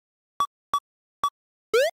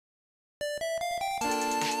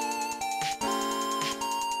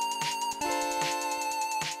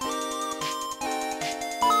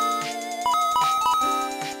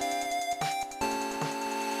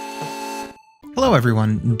Hello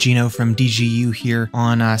everyone, Gino from DGU here.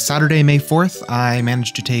 On Saturday, May 4th, I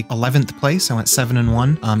managed to take 11th place. I went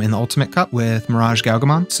 7-1 in the Ultimate Cup with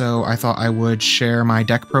MirageGaogamon. So I thought I would share my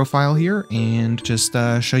deck profile here and just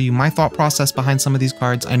show you my thought process behind some of these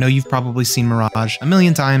cards. I know you've probably seen Mirage a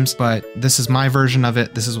million times, but this is my version of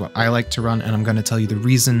it. This is what I like to run, and I'm going to tell you the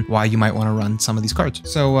reason why you might want to run some of these cards.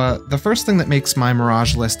 So the first thing that makes my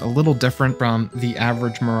Mirage list a little different from the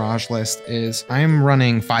average Mirage list is I'm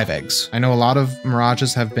running 5 eggs. I know a lot of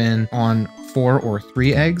Mirages have been on 4 or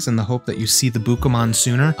 3 eggs in the hope that you see the Bukamon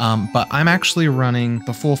sooner, but I'm actually running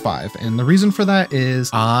the full 5, and the reason for that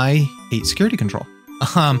is I hate security control.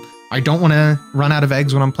 I don't want to run out of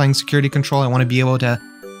eggs when I'm playing security control. I want to be able to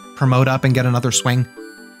promote up and get another swing,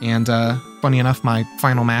 and funny enough, my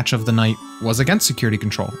final match of the night was against security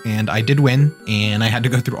control, and I did win, and I had to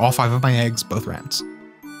go through all 5 of my eggs both rounds.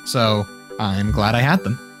 So I'm glad I had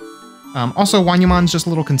them. Also, Wanyamon's just a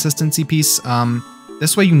little consistency piece.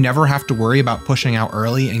 This way you never have to worry about pushing out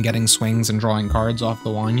early and getting swings and drawing cards off the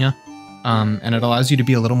Wanya. And it allows you to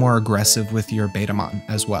be a little more aggressive with your Betamon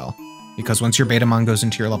as well. Because once your Betamon goes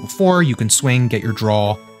into your level 4, you can swing, get your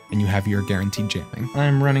draw, and you have your guaranteed jamming.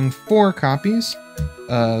 I'm running 4 copies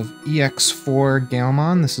of EX4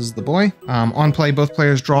 Gaomon. This is the boy. On play, both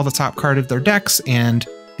players draw the top card of their decks, and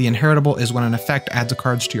the inheritable is when an effect adds a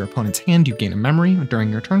card to your opponent's hand, you gain a memory during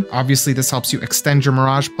your turn. Obviously, this helps you extend your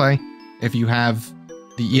Mirage play. If you have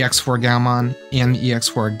the EX4 Gaomon and the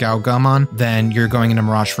EX4 Gaogamon, then you're going into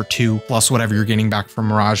Mirage for 2 plus whatever you're gaining back from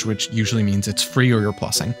Mirage, which usually means it's free or you're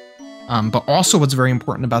plussing. But also what's very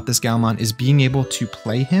important about this Gaomon is being able to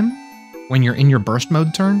play him when you're in your burst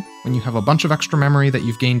mode turn, when you have a bunch of extra memory that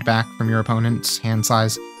you've gained back from your opponent's hand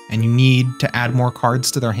size, and you need to add more cards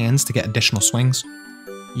to their hands to get additional swings.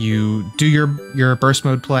 You do your burst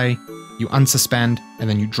mode play, you unsuspend, and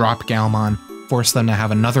then you drop Gaomon, force them to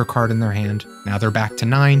have another card in their hand. Now they're back to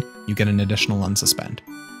 9, you get an additional unsuspend.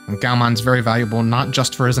 And Gaomon's very valuable, not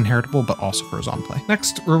just for his inheritable, but also for his on play.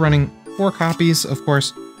 Next, we're running 4 copies, of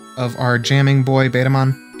course, of our jamming boy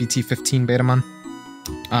Betamon, BT15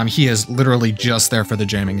 Betamon. He is literally just there for the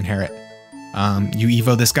jamming inherit. You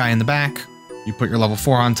evo this guy in the back, you put your level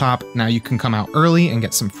 4 on top, now you can come out early and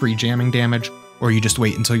get some free jamming damage, or you just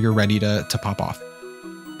wait until you're ready to pop off.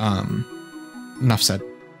 Enough said.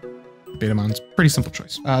 Betamon's pretty simple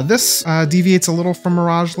choice. This deviates a little from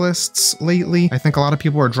Mirage lists lately. I think a lot of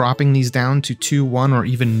people are dropping these down to 2, 1, or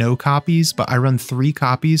even no copies, but I run 3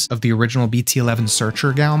 copies of the original BT11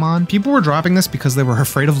 Searcher Gaomon. People were dropping this because they were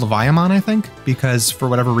afraid of Leviamon, I think, because for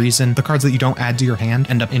whatever reason, the cards that you don't add to your hand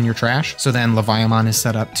end up in your trash. So then Leviamon is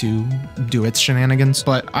set up to do its shenanigans.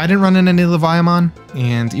 But I didn't run in any Leviamon,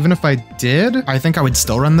 and even if I did, I think I would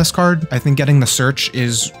still run this card. I think getting the search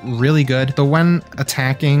is really good. The when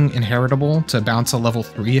attacking inheritable to bounce a level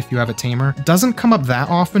 3 if you have a tamer doesn't come up that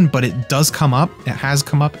often, but it does come up. It has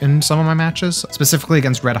come up in some of my matches, specifically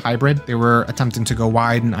against Red Hybrid. They were attempting to go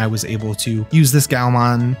wide, and I was able to use this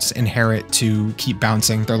Gaomon's inherit to keep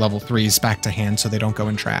bouncing their level 3s back to hand so they don't go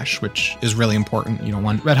in trash, which is really important. You don't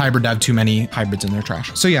want Red Hybrid to have too many hybrids in their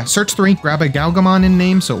trash. So yeah, search 3, grab a Gaogamon in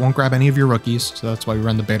name so it won't grab any of your rookies. So that's why we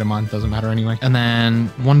run the Betamon, doesn't matter anyway. And then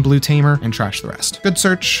 1 blue tamer and trash the rest. Good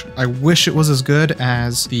search. I wish it was as good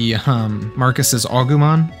as the Marcus's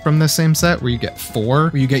Agumon from this same set, where you get 4,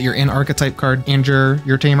 where you get your in-archetype card and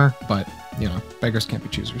your tamer, but you know, beggars can't be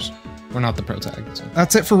choosers. We're not the pro tag. So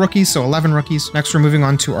that's it for rookies, so 11 rookies. Next, we're moving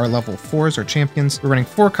on to our level 4s, our champions. We're running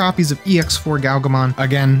 4 copies of EX4 Gaogamon.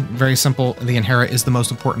 Again, very simple. The inherit is the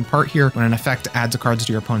most important part here. When an effect adds a card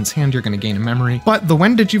to your opponent's hand, you're going to gain a memory. But the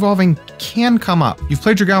when digivolving can come up. You've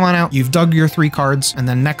played your Gaomon out, you've dug your 3 cards, and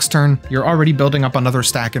then next turn, you're already building up another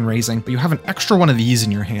stack and raising, but you have an extra one of these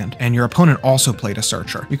in your hand, and your opponent also played a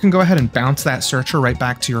searcher. You can go ahead and bounce that searcher right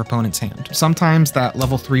back to your opponent's hand. Sometimes that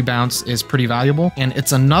level 3 bounce is pretty valuable, and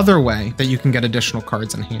it's another way that you can get additional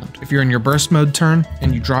cards in hand. If you're in your burst mode turn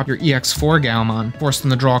and you drop your EX4 Gaomon, force them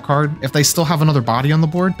to draw a card. If they still have another body on the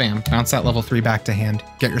board, bam, bounce that level 3 back to hand,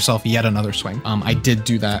 get yourself yet another swing. I did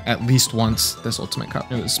do that at least once this Ultimate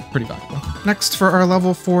Cup. It was pretty valuable. Next, for our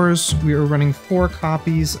level 4s, we are running 4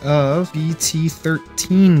 copies of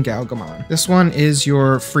BT13 Gaogamon. This one is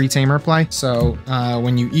your free tamer play. So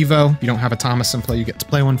when you evo, you don't have a Thomas in play, you get to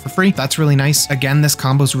play one for free. That's really nice. Again, this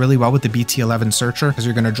combos really well with the BT11 Searcher, because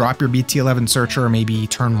you're going to drop your BT11 Searcher, or maybe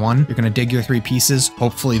turn 1, you're going to dig your 3 pieces,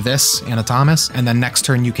 hopefully this and a Thomas, and then next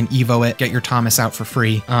turn you can evo it, get your Thomas out for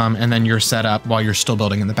free, and then you're set up while you're still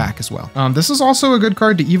building in the back as well. This is also a good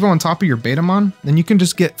card to evo on top of your Betamon. Then you can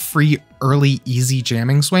just get free early easy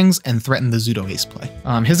jamming swings and threaten the Pseudo Ace play.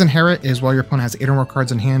 His inherit is while your opponent has 8 or more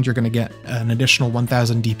cards in hand, you're going to get an additional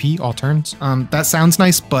 1000 DP all turns. That sounds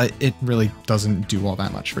nice, but it really doesn't do all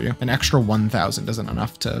that much for you. An extra 1000 isn't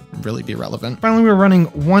enough to really be relevant. Finally, we're running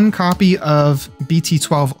 1 copy of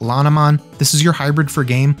BT12 Lanamon. This is your hybrid for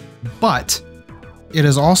game, but it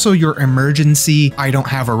is also your emergency I don't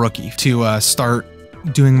have a rookie to start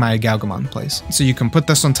doing my Gaogamon plays. So you can put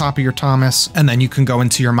this on top of your Thomas, and then you can go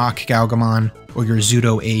into your mock Gaogamon or your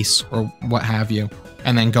Pseudo Ace or what have you,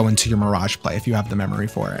 and then go into your Mirage play if you have the memory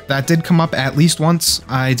for it. That did come up at least once.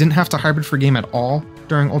 I didn't have to hybrid for game at all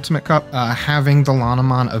during Ultimate Cup. Having the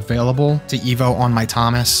Lanamon available to Evo on my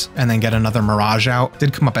Thomas and then get another Mirage out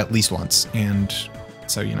did come up at least once, and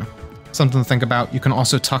so, you know, something to think about. You can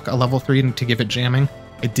also tuck a level 3 to give it jamming.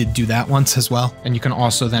 It did do that once as well. And you can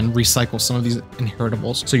also then recycle some of these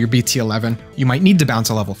inheritables. So your BT11, you might need to bounce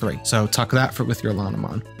a level 3. So tuck that with your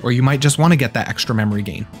Lanamon. Or you might just want to get that extra memory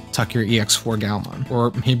gain. Tuck your EX4 Galmon.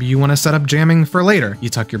 Or maybe you want to set up jamming for later. You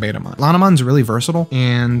tuck your Betamon. Lanamon's really versatile.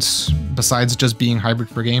 And besides just being hybrid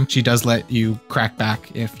for game, she does let you crack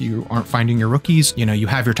back if you aren't finding your rookies. You know, you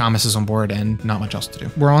have your Thomases on board and not much else to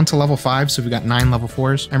do. We're on to level 5, so we've got 9 level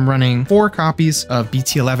 4s. I'm running 4 copies of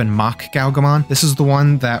BT11 Mock Gaogamon. This is the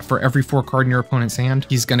one that for every 4 card in your opponent's hand,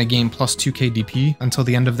 he's going to gain plus 2k DP until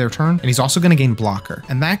the end of their turn, and he's also going to gain blocker.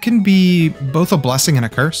 And that can be both a blessing and a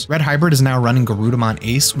curse. Red Hybrid is now running Garudamon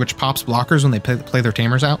Ace, which pops blockers when they play their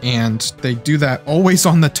Tamers out, and they do that always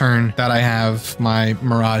on the turn that I have my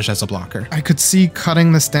Mirage as a blocker. I could see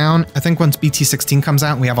cutting this down. I think once BT16 comes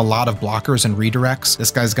out and we have a lot of blockers and redirects,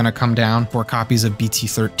 this guy's going to come down 4 copies of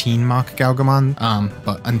BT13 Mock Gaogamon,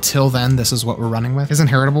 but until then, this is what we're running with. His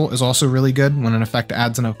inheritable is also really good. When an effect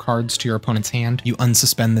adds enough cards to your opponent's hand, you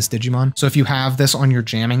unsuspend this Digimon. So if you have this on your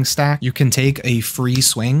jamming stack, you can take a free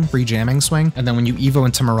jamming swing, and then when you Evo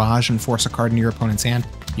into Mirage and force a card into your opponent's hand,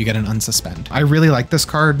 you get an unsuspend. I really like this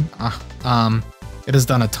card. It has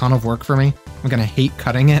done a ton of work for me. I'm gonna hate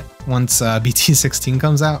cutting it once BT16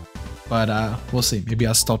 comes out, but we'll see. Maybe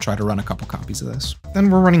I'll still try to run a couple copies of this. Then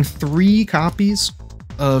we're running 3 copies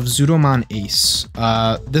of Zudomon Ace.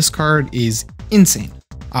 This card is insane,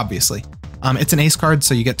 obviously. It's an ace card,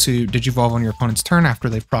 so you get to Digivolve on your opponent's turn after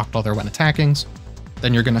they've procced all their when attackings.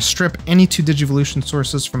 Then you're going to strip any 2 Digivolution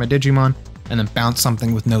sources from a Digimon, and then bounce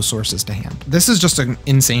something with no sources to hand. This is just an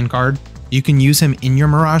insane card. You can use him in your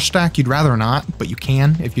Mirage stack. You'd rather not, but you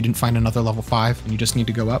can if you didn't find another level 5 and you just need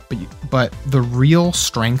to go up. But the real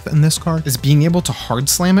strength in this card is being able to hard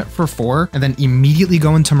slam it for 4 and then immediately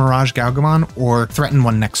go into MirageGaogamon or threaten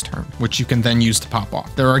one next turn, which you can then use to pop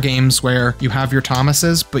off. There are games where you have your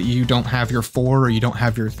Thomases, but you don't have your 4 or you don't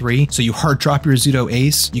have your 3. So you hard drop your Pseudo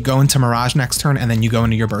Ace, you go into Mirage next turn, and then you go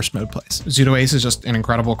into your burst mode plays. Pseudo Ace is just an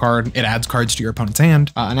incredible card. It adds cards to your opponent's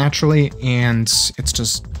hand naturally, and it's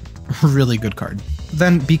just a really good card.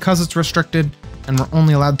 Then because it's restricted and we're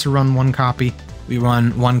only allowed to run 1 copy, we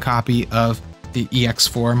run 1 copy of the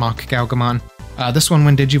EX4 Mock Gaogamon. This one,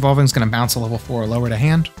 when Digivolving, is going to bounce a level 4 or lower to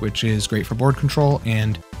hand, which is great for board control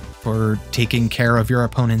and for taking care of your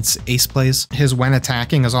opponent's ace plays. His when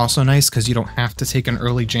attacking is also nice because you don't have to take an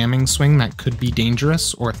early jamming swing that could be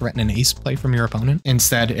dangerous or threaten an ace play from your opponent.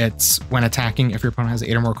 Instead, it's when attacking, if your opponent has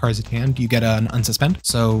 8 or more cards at hand, you get an unsuspend.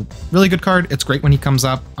 So really good card. It's great when he comes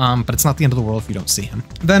up, but it's not the end of the world if you don't see him.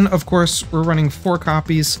 Then, of course, we're running 4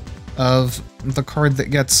 copies of the card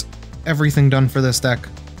that gets everything done for this deck,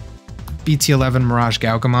 BT11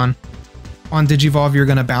 MirageGaogamon. On Digivolve, you're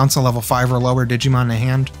going to bounce a level 5 or lower Digimon to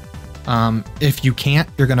hand. If you can't,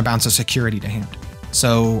 you're going to bounce a security to hand.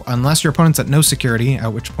 So unless your opponent's at no security,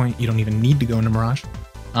 at which point you don't even need to go into Mirage,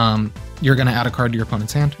 you're going to add a card to your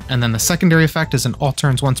opponent's hand. And then the secondary effect is an all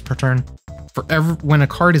turns once per turn. When a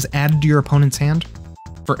card is added to your opponent's hand,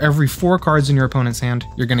 for every 4 cards in your opponent's hand,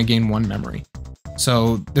 you're going to gain 1 memory.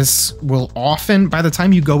 So this will often, by the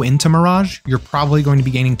time you go into Mirage, you're probably going to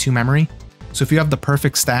be gaining 2 memory. So if you have the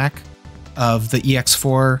perfect stack of the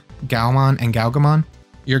EX4 Galmon and Gaogamon,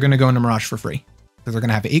 you're going to go into Mirage for free. Because they're going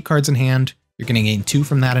to have 8 cards in hand, you're going to gain 2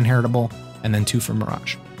 from that inheritable, and then 2 from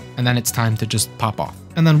Mirage. And then it's time to just pop off.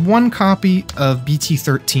 And then 1 copy of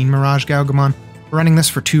BT13 MirageGaogamon. We're running this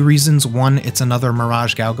for 2 reasons. 1, it's another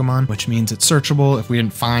MirageGaogamon, which means it's searchable. If we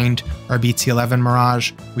didn't find our BT11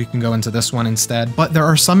 Mirage, we can go into this one instead. But there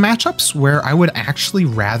are some matchups where I would actually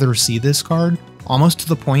rather see this card, almost to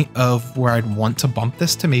the point of where I'd want to bump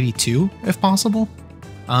this to maybe 2, if possible.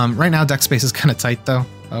 Right now, deck space is kind of tight, though,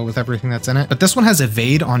 with everything that's in it. But this one has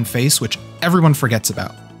Evade on face, which everyone forgets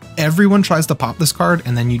about. everyone tries to pop this card,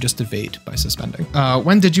 and then you just evade by suspending.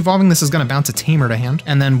 When Digivolving, this is going to bounce a Tamer to hand,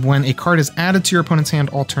 and then when a card is added to your opponent's hand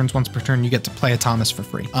all turns once per turn, you get to play a Thomas for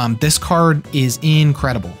free. This card is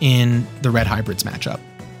incredible in the Red Hybrids matchup.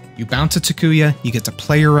 You bounce a Takuya, you get to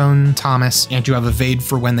play your own Thomas, and you have evade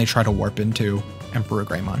for when they try to warp into Emperor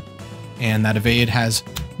Greymon. And that evade has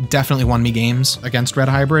definitely won me games against Red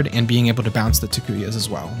Hybrid, and being able to bounce the Takuyas as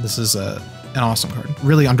well. This is an awesome card.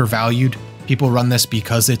 Really undervalued. People run this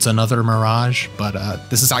because it's another Mirage, but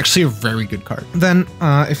this is actually a very good card. Then,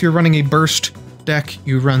 if you're running a burst deck,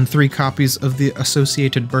 you run 3 copies of the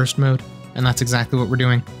associated burst mode, and that's exactly what we're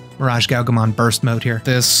doing. MirageGaogamon burst mode here.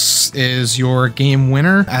 This is your game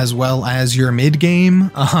winner as well as your mid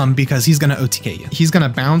game, because he's gonna OTK you. He's gonna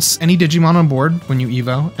bounce any Digimon on board when you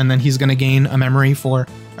Evo, and then he's gonna gain a memory for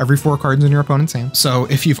every 4 cards in your opponent's hand. So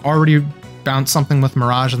if you've already bounced something with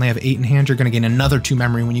Mirage and they have 8 in hand, you're gonna gain another 2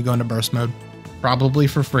 memory when you go into burst mode. Probably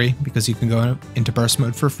for free, because you can go into burst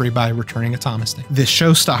mode for free by returning a Thomas thing. The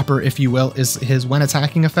showstopper, if you will, is his when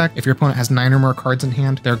attacking effect. If your opponent has 9 or more cards in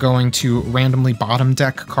hand, they're going to randomly bottom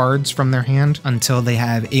deck cards from their hand until they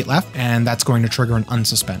have 8 left, and that's going to trigger an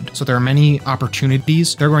unsuspend. So there are many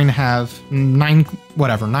opportunities. They're going to have 9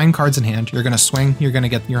 cards in hand. You're going to swing, you're going to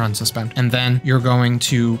get your unsuspend, and then you're going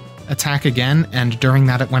to attack again, and during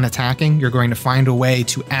that, when attacking, you're going to find a way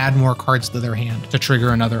to add more cards to their hand to trigger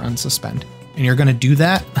another unsuspend. And you're going to do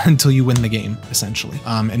that until you win the game, essentially.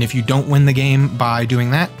 And if you don't win the game by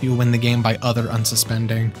doing that, you win the game by other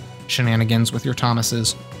unsuspending shenanigans with your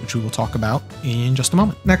Thomases, which we will talk about in just a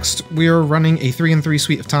moment. Next, we are running a 3-in-3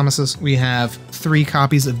 suite of Thomases. We have 3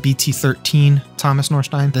 copies of BT13 Thomas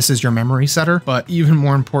Norstein. This is your memory setter, but even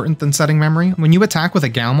more important than setting memory, when you attack with a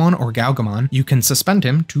Gaomon or Gaogamon, you can suspend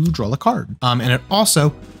him to draw a card. And it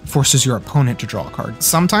also forces your opponent to draw a card.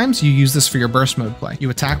 Sometimes you use this for your burst mode play. You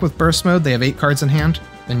attack with burst mode, they have 8 cards in hand,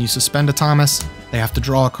 then you suspend a Thomas, they have to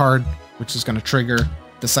draw a card, which is going to trigger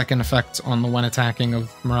the second effect on the when attacking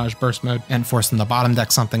of Mirage burst mode, and force them to bottom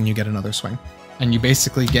deck something, you get another swing. And you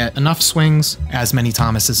basically get enough swings, as many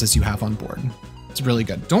Thomases as you have on board. It's really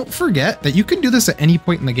good. Don't forget that you can do this at any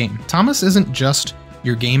point in the game. Thomas isn't just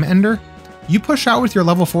your game ender. You push out with your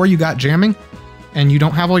level 4, you got jamming, and you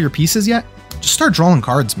don't have all your pieces yet, just start drawing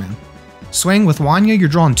cards, man. Swing with Wanya, you're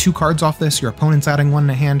drawing 2 cards off this, your opponent's adding 1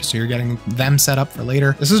 to hand, so you're getting them set up for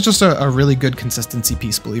later. This is just a really good consistency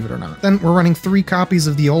piece, believe it or not. Then we're running 3 copies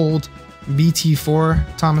of the old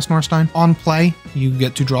BT4 Thomas Norstein. On play, you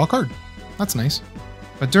get to draw a card. That's nice.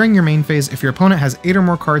 But during your main phase, if your opponent has 8 or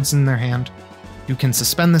more cards in their hand, you can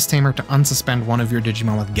suspend this Tamer to unsuspend one of your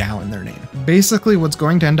Digimon with Gao in their name. Basically, what's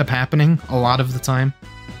going to end up happening a lot of the time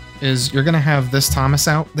is you're going to have this Thomas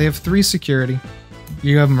out. They have 3 security.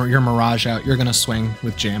 You have your Mirage out, you're going to swing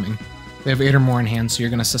with jamming. They have 8 or more in hand, so you're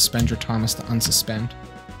going to suspend your Thomas to unsuspend.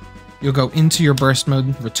 You'll go into your burst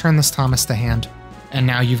mode, return this Thomas to hand, and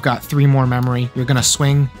now you've got 3 more memory. You're going to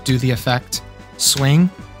swing, do the effect, swing,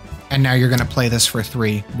 and now you're going to play this for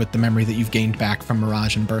 3 with the memory that you've gained back from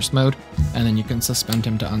Mirage and burst mode, and then you can suspend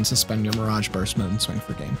him to unsuspend your Mirage burst mode and swing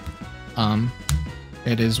for game.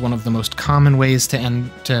 It is one of the most common ways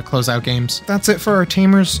to close out games. That's it for our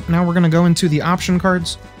Tamers. Now we're going to go into the option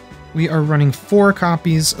cards. We are running 4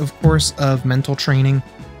 copies, of course, of Mental Training.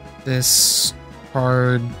 This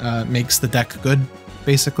card makes the deck good,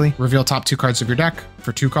 basically. Reveal top 2 cards of your deck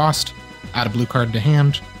for 2 cost. Add a blue card to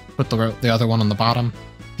hand. Put the other one on the bottom.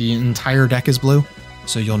 The entire deck is blue,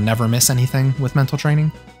 so you'll never miss anything with Mental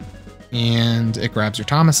Training. And it grabs your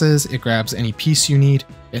Thomases, it grabs any piece you need,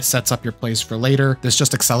 it sets up your plays for later. This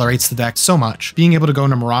just accelerates the deck so much. Being able to go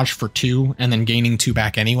into Mirage for 2 and then gaining 2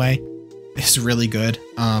 back anyway is really good.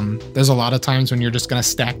 There's a lot of times when you're just gonna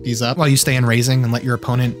stack these up while you stay in raising and let your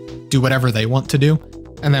opponent do whatever they want to do.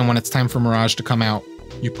 And then when it's time for Mirage to come out,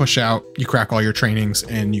 you push out, you crack all your trainings,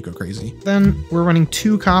 and you go crazy. Then we're running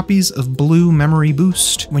 2 copies of Blue Memory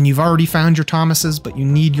Boost. When you've already found your Thomases, but you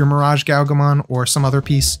need your MirageGaogamon or some other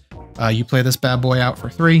piece, you play this bad boy out for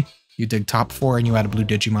 3, you dig top 4, and you add a blue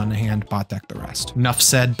Digimon to hand, bot deck the rest. Enough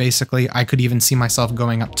said, basically. I could even see myself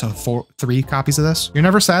going up to 3 copies of this. You're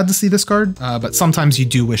never sad to see this card, but sometimes you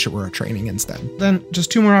do wish it were a training instead. Then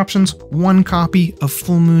just 2 more options. 1 copy of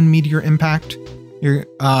Full Moon Meteor Impact.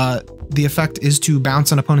 The effect is to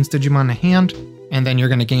bounce an opponent's Digimon to hand, and then you're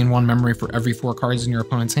going to gain 1 memory for every 4 cards in your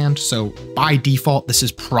opponent's hand. So by default, this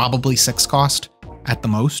is probably 6 cost at the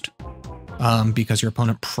most. Because your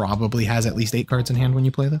opponent probably has at least 8 cards in hand when you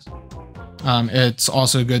play this. It's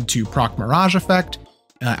also good to proc Mirage effect.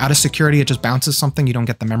 Out of security, it just bounces something. You don't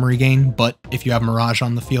get the memory gain, but if you have Mirage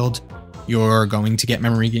on the field, you're going to get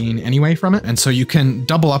memory gain anyway from it. And so you can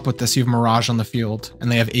double up with this. You have Mirage on the field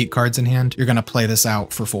and they have 8 cards in hand. You're going to play this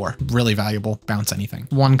out for 4. Really valuable. Bounce anything.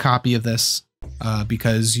 1 copy of this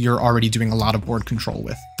because you're already doing a lot of board control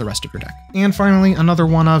with the rest of your deck. And finally, another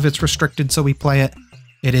one of it's restricted, so we play it.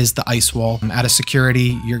 It is the Ice Wall. At a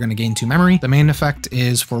security, you're going to gain 2 memory. The main effect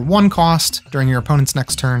is for 1 cost during your opponent's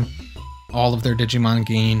next turn. All of their Digimon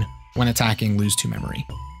gain when attacking, lose 2 memory.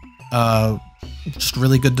 Just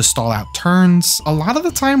really good to stall out turns. A lot of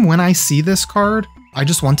the time when I see this card, I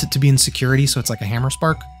just want it to be in security, so it's like a Hammer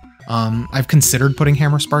Spark. I've considered putting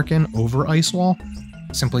Hammer Spark in over Ice Wall,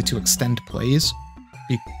 simply to extend plays.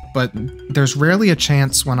 But there's rarely a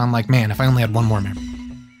chance when I'm like, man, if I only had 1 more memory.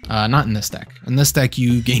 Not in this deck. In this deck,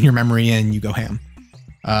 you gain your memory and you go ham.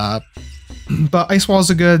 But Ice Wall is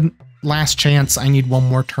a good last chance. I need 1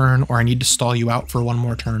 more turn, or I need to stall you out for 1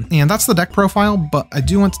 more turn. And that's the deck profile, but I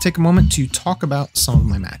do want to take a moment to talk about some of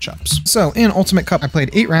my matchups. So in Ultimate Cup, I played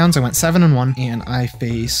 8 rounds. I went 7-1, and I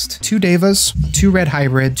faced 2 Devas, 2 Red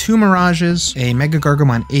Hybrid, 2 Mirages, a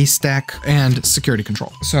MirageGaogamon Ace deck, and Security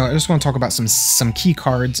Control. So I just want to talk about some key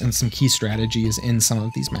cards and some key strategies in some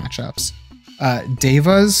of these matchups.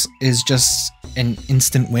 Devas is just an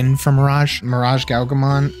instant win for Mirage.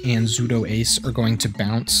 MirageGaogamon and Zudo Ace are going to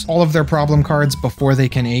bounce all of their problem cards before they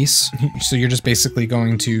can ace. So you're just basically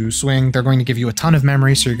going to swing. They're going to give you a ton of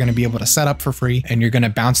memory, so you're going to be able to set up for free, and you're going to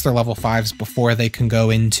bounce their level 5s before they can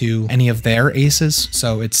go into any of their aces.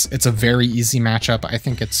 So it's a very easy matchup. I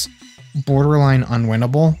think it's borderline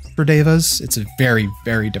unwinnable for Devas. It's a very,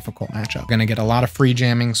 very difficult matchup. You're going to get a lot of free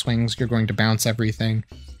jamming swings. You're going to bounce everything.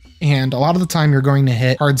 And a lot of the time you're going to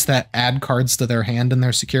hit cards that add cards to their hand in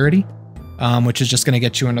their security, which is just going to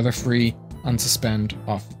get you another free unsuspend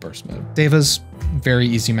off of burst mode. Devas, very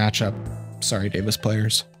easy matchup. Sorry, Devas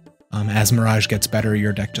players. As Mirage gets better,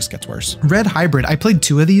 your deck just gets worse. Red Hybrid, I played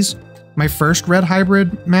 2 of these. My first Red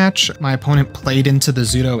Hybrid match, my opponent played into the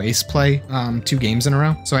Zudo Ace play 2 games in a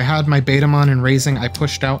row. So I had my Betamon and Raising, I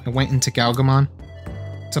pushed out and went into Gaogamon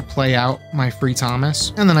to play out my free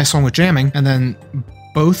Thomas. And then I swung with jamming, and then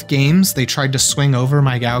both games, they tried to swing over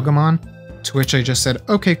my Gaogamon, to which I just said,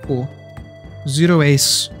 okay, cool. Zudo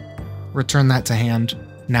Ace, return that to hand.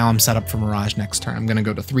 Now I'm set up for Mirage next turn. I'm going to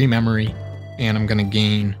go to 3 memory, and I'm going to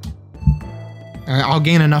gain... I'll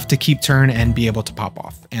gain enough to keep turn and be able to pop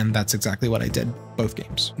off, and that's exactly what I did both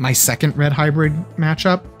games. My second Red Hybrid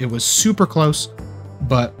matchup, it was super close,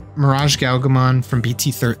 but MirageGaogamon from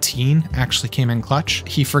BT13 actually came in clutch.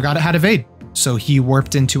 He forgot it had evade. So he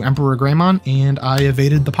warped into Emperor Greymon, and I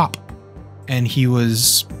evaded the pop. And he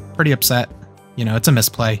was pretty upset. You know, it's a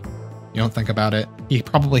misplay. You don't think about it. He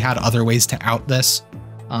probably had other ways to out this,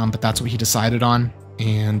 but that's what he decided on,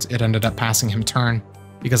 and it ended up passing him turn.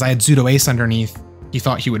 Because I had Zudo Ace underneath, he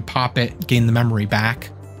thought he would pop it, gain the memory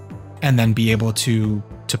back, and then be able to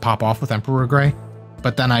pop off with Emperor Grey.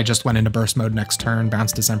 But then I just went into burst mode next turn,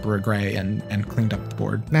 bounced his Emperor Grey, and cleaned up the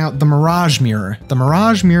board. Now, the Mirage Mirror. The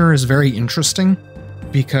Mirage Mirror is very interesting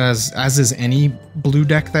because, as is any blue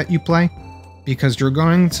deck that you play, because you're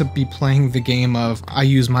going to be playing the game of, I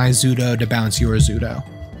use my Zudo to bounce your Zudo.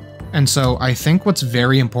 And so I think what's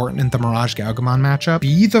very important in the MirageGaogamon matchup,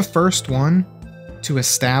 be the first one to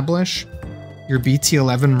establish your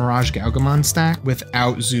BT11 MirageGaogamon stack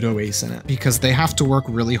without Zudo Ace in it, because they have to work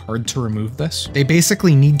really hard to remove this. They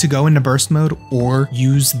basically need to go into burst mode or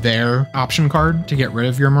use their option card to get rid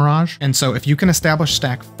of your Mirage. And so if you can establish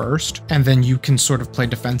stack first, and then you can sort of play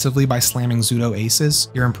defensively by slamming Zudo Aces,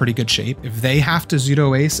 you're in pretty good shape. If they have to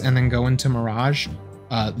Zudo Ace and then go into Mirage,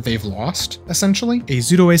 they've lost, essentially. A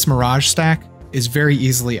Zudo Ace Mirage stack is very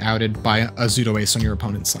easily outed by a Zudo Ace on your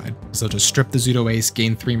opponent's side. So they'll just strip the Zudo Ace,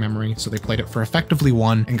 gain 3 memory, so they played it for effectively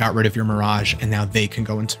 1 and got rid of your Mirage, and now they can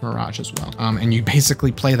go into Mirage as well. And you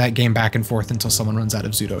basically play that game back and forth until someone runs out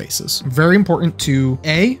of Zudo Aces. Very important to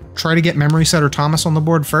A, try to get Memory Set or Thomas on the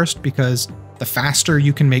board first, because the faster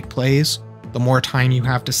you can make plays, the more time you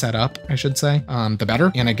have to set up, I should say, the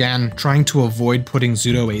better. And again, trying to avoid putting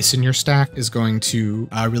Zudo Ace in your stack is going to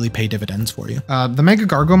really pay dividends for you. The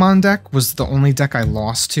MirageGaogamon deck was the only deck I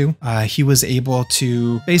lost to. He was able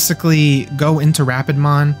to basically go into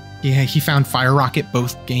Rapidmon. He found Fire Rocket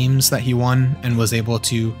both games that he won and was able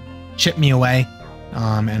to chip me away.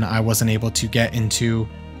 And I wasn't able to get into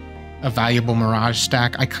a valuable Mirage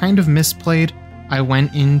stack. I kind of misplayed. I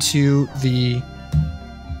went into the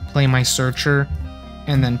play my Searcher,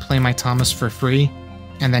 and then play my Thomas for free,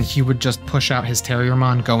 and then he would just push out his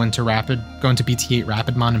Terriermon, go into BT8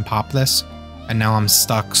 Rapidmon and pop this, and now I'm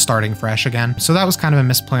stuck starting fresh again. So that was kind of a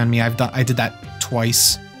misplay on me. I did that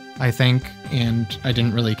twice I think, and I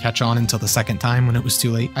didn't really catch on until the second time when it was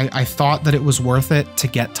too late. I thought that it was worth it to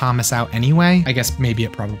get Thomas out anyway. I guess maybe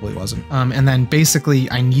it probably wasn't. And then basically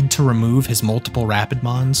I need to remove his multiple rapid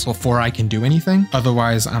mons before I can do anything.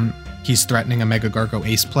 Otherwise, he's threatening a Mega Gargo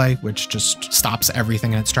ace play, which just stops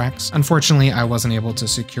everything in its tracks. Unfortunately, I wasn't able to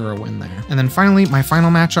secure a win there. And then finally, my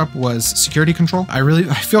final matchup was Security Control. I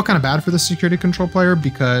feel kind of bad for the Security Control player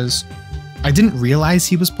because I didn't realize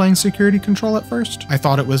he was playing Security Control at first. I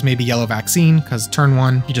thought it was maybe Yellow Vaccine, because turn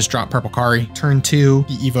 1, he just dropped Purple Kari. Turn 2,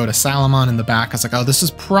 he evoed a Salamon in the back. I was like, oh, this is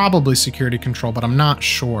probably Security Control, but I'm not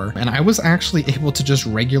sure. And I was actually able to just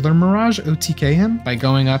regular Mirage OTK him by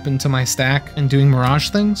going up into my stack and doing Mirage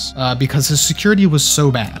things, because his security was so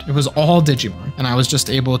bad. It was all Digimon. And I was just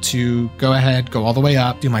able to go ahead, go all the way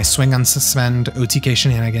up, do my swing on suspend, OTK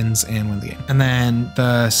shenanigans, and win the game. And then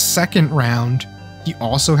the second round, he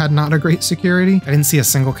also had not a great security. I didn't see a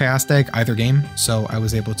single Chaos Egg either game, so I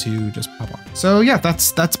was able to just pop off. So yeah,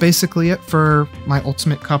 that's basically it for my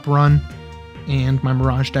Ultimate Cup run and my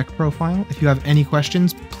Mirage deck profile. If you have any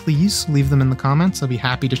questions, please leave them in the comments. I'll be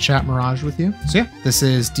happy to chat Mirage with you. So yeah, this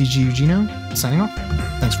is DGU Gino signing off.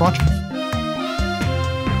 Thanks for watching.